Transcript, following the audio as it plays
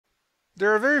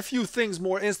There are very few things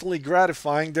more instantly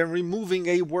gratifying than removing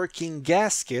a working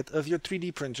gasket of your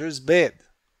 3D printer's bed.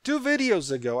 2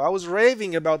 videos ago, I was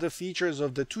raving about the features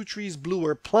of the 2 Trees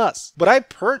Bluer Plus, but I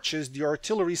purchased the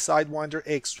Artillery Sidewinder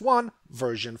X1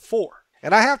 version 4.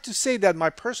 And I have to say that my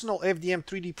personal FDM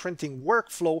 3D printing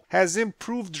workflow has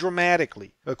improved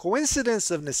dramatically. A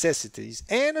coincidence of necessities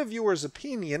and a viewer's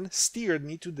opinion steered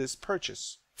me to this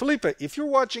purchase. Felipe, if you're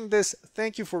watching this,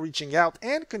 thank you for reaching out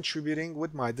and contributing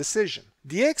with my decision.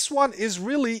 The X1 is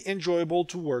really enjoyable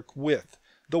to work with.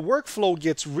 The workflow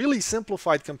gets really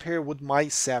simplified compared with my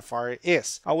Sapphire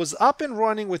S. I was up and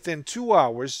running within 2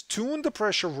 hours, tuned the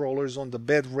pressure rollers on the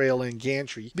bed rail and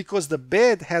gantry. Because the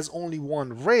bed has only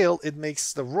one rail, it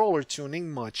makes the roller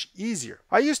tuning much easier.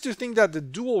 I used to think that the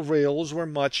dual rails were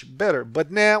much better,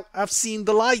 but now I've seen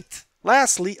the light.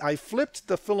 Lastly, I flipped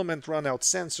the filament runout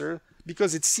sensor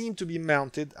because it seemed to be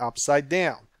mounted upside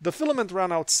down. The filament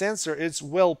runout sensor is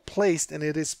well placed and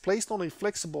it is placed on a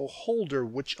flexible holder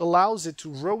which allows it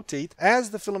to rotate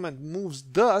as the filament moves,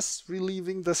 thus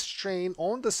relieving the strain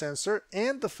on the sensor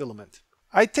and the filament.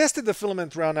 I tested the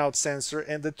filament runout sensor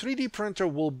and the 3D printer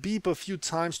will beep a few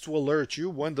times to alert you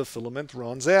when the filament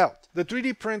runs out. The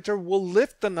 3D printer will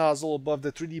lift the nozzle above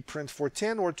the 3D print for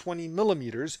 10 or 20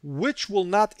 millimeters, which will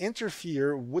not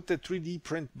interfere with the 3D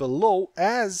print below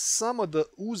as some of the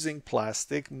oozing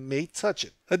plastic may touch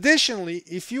it. Additionally,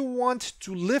 if you want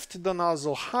to lift the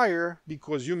nozzle higher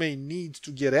because you may need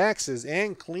to get access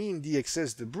and clean the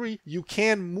excess debris, you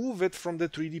can move it from the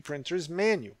 3D printer's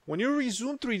menu. When you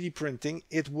resume 3D printing,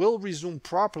 it will resume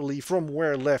properly from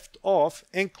where left off,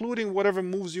 including whatever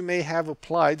moves you may have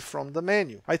applied from the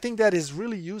menu. I think that is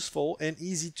really useful and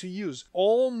easy to use.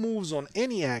 All moves on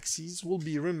any axis will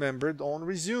be remembered on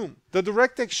resume. The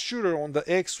direct extruder on the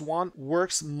X1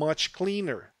 works much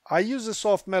cleaner. I use a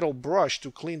soft metal brush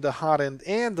to clean the hot end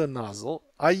and the nozzle.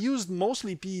 I used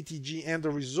mostly PETG and the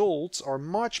results are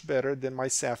much better than my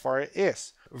Sapphire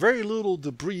S. Very little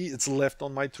debris is left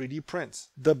on my 3D prints.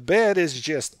 The bed is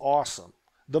just awesome.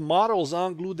 The models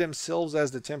unglue themselves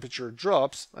as the temperature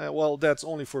drops. Well, that's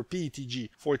only for PETG.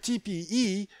 For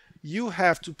TPE, you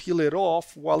have to peel it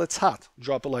off while it's hot.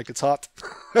 Drop it like it's hot.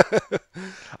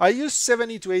 I used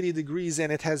 70 to 80 degrees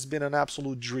and it has been an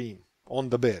absolute dream on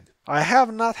the bed. I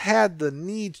have not had the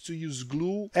need to use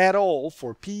glue at all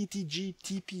for PETG,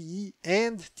 TPE,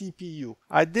 and TPU.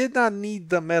 I did not need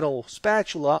the metal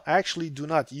spatula. Actually, do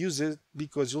not use it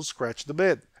because you'll scratch the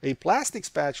bed. A plastic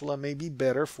spatula may be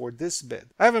better for this bed.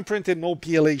 I haven't printed no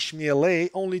PLA schmla,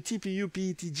 only TPU,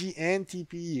 PETG, and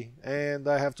TPE, and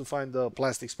I have to find the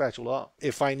plastic spatula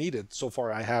if I need it. So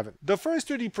far I haven't. The first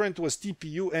 3D print was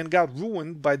TPU and got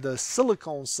ruined by the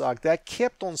silicone sock that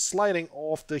kept on sliding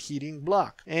off the heating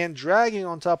block and dragging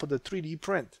on top of the 3D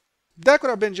print. That could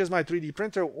have been just my 3D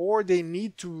printer, or they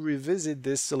need to revisit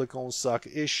this silicone sock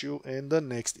issue in the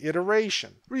next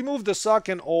iteration. Remove the sock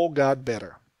and all got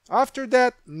better. After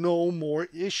that, no more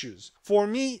issues. For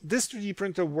me, this 3D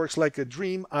printer works like a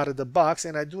dream out of the box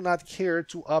and I do not care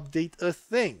to update a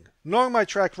thing. Knowing my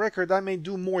track record, I may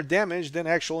do more damage than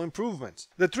actual improvements.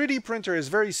 The 3D printer is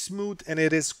very smooth and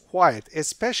it is quiet,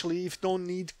 especially if you don't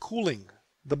need cooling.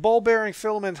 The ball bearing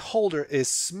filament holder is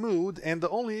smooth and the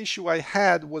only issue I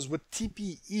had was with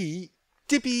TPE.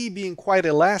 TPE being quite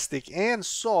elastic and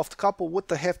soft coupled with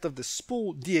the heft of the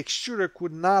spool, the extruder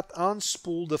could not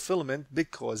unspool the filament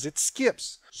because it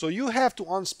skips. So you have to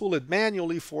unspool it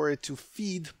manually for it to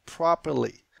feed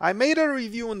properly. I made a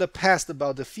review in the past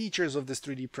about the features of this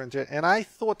 3D printer and I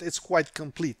thought it's quite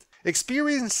complete.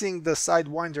 Experiencing the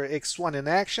Sidewinder X1 in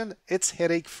action, it's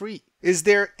headache free. Is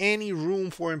there any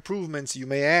room for improvements, you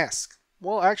may ask?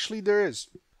 Well, actually there is.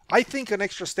 I think an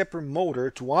extra stepper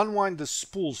motor to unwind the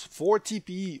spools for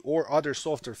TPE or other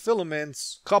softer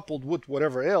filaments, coupled with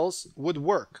whatever else, would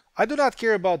work. I do not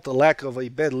care about the lack of a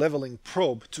bed leveling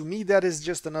probe. To me, that is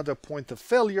just another point of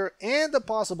failure and a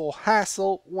possible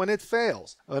hassle when it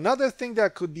fails. Another thing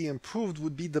that could be improved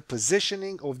would be the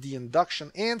positioning of the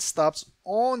induction and stops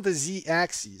on the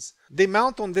Z-axis. They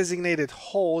mount on designated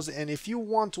holes, and if you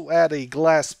want to add a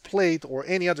glass plate or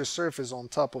any other surface on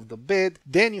top of the bed,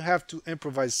 then you have to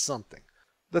improvise something.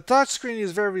 The touchscreen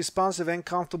is very responsive and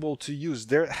comfortable to use.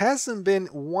 There hasn't been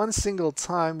one single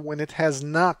time when it has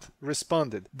not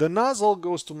responded. The nozzle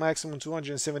goes to maximum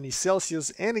 270 Celsius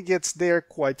and it gets there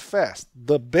quite fast.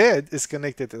 The bed is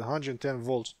connected at 110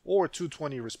 volts or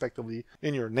 220 respectively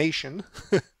in your nation.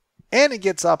 And it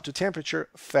gets up to temperature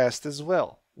fast as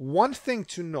well. One thing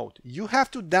to note, you have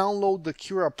to download the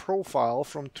Cura profile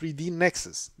from 3D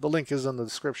Nexus. The link is in the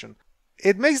description.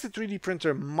 It makes the 3D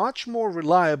printer much more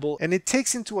reliable, and it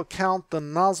takes into account the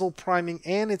nozzle priming,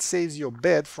 and it saves your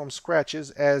bed from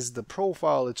scratches as the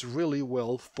profile is really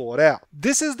well thought out.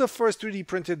 This is the first 3D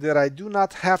printer that I do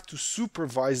not have to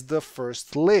supervise the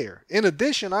first layer. In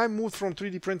addition, I moved from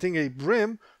 3D printing a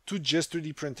brim to just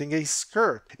 3D printing a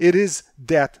skirt. It is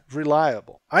that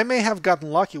reliable. I may have gotten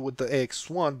lucky with the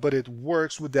X1, but it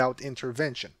works without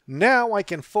intervention. Now I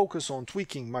can focus on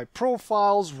tweaking my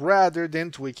profiles rather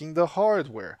than tweaking the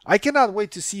hardware. I cannot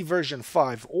wait to see version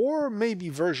 5 or maybe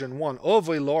version 1 of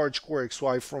a large Cura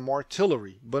XY from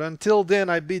Artillery. But until then,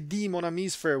 I bid thee, mon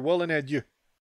amis, farewell and adieu.